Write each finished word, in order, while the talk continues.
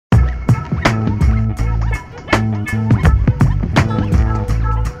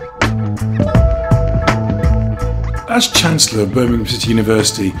As Chancellor of Birmingham City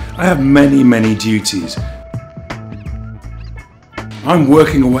University, I have many duties. I'm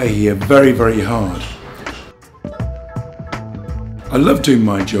working away here very hard. I love doing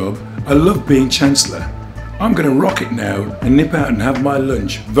my job. I love being Chancellor. I'm going to rock it now and nip out and have my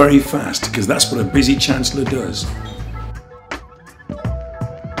lunch very fast, because that's what a busy Chancellor does.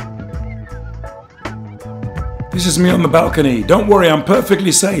 This is me on the balcony. Don't worry, I'm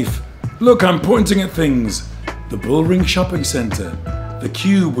perfectly safe. Look, I'm pointing at things. The Bullring Shopping Centre, the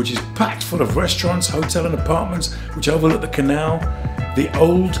Cube, which is packed full of restaurants, hotel and apartments which overlook the canal, the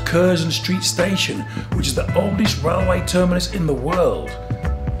old Curzon Street Station, which is the oldest railway terminus in the world.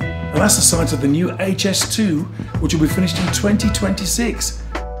 And that's the site of the new HS2, which will be finished in 2026.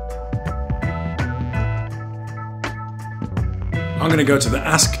 I'm going to go to the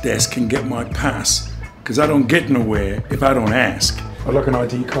Ask desk and get my pass, because I don't get nowhere if I don't ask. I'd like an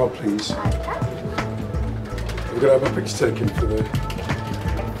ID card, please. We're going to have a picture taken for the...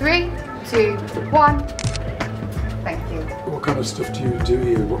 3, 2, 1. Thank you. What kind of stuff do you do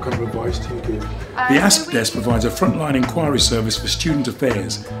here? What kind of advice do you give? The Ask Desk provides a frontline inquiry service for student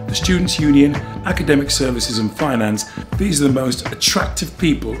affairs, the Students' Union, academic services and finance. These are the most attractive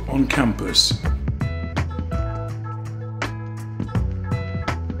people on campus.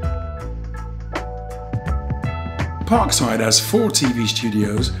 Parkside has 4 TV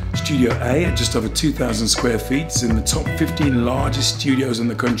studios. Studio A, at just over 2,000 square feet, is in the top 15 largest studios in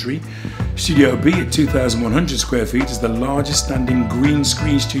the country. Studio B, at 2,100 square feet, is the largest standing green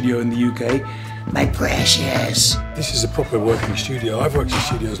screen studio in the UK. My precious! This is a proper working studio. I've worked in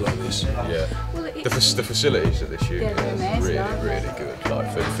studios like this. Yeah. Well, the facilities at this studio is really good, like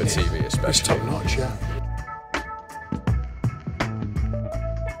for TV especially. It's top notch, yeah.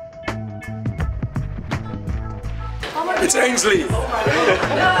 It's Ainsley!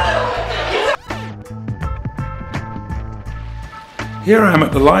 Here I am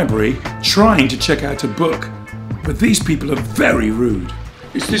at the library trying to check out a book, but these people are very rude.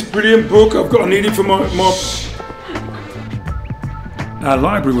 It's this brilliant book, I've got to need it for my... Our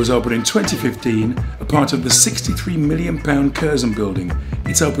library was opened in 2015, a part of the £63 million Curzon building.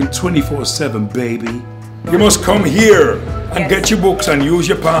 It's open 24/7, baby. You must come here and get your books and use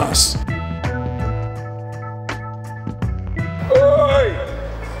your pass.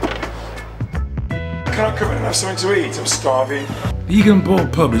 Can I come in and have something to eat? I'm starving. The Eagle and Ball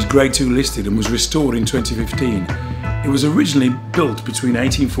pub is Grade 2 listed and was restored in 2015. It was originally built between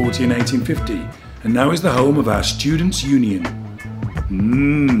 1840 and 1850 and now is the home of our Students' Union.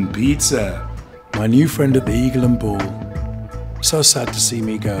 Pizza. My new friend at the Eagle and Ball. So sad to see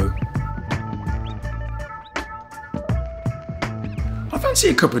me go. I fancy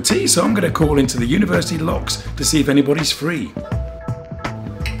a cup of tea, so I'm going to call into the university locks to see if anybody's free.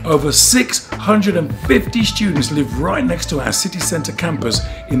 Over 650 students live right next to our city centre campus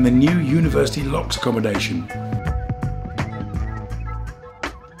in the new University Locks accommodation.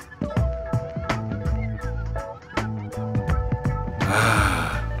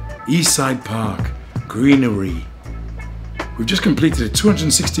 Eastside Park, greenery. We've just completed a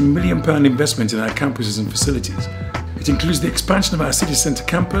 £260 million investment in our campuses and facilities. It includes the expansion of our city centre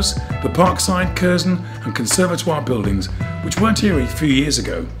campus, the Parkside, Curzon and Conservatoire buildings, which weren't here a few years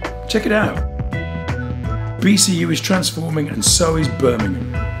ago. Check it out. BCU is transforming and so is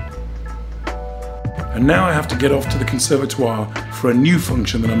Birmingham. And now I have to get off to the Conservatoire for a new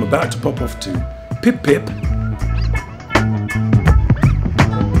function that I'm about to pop off to. Pip pip.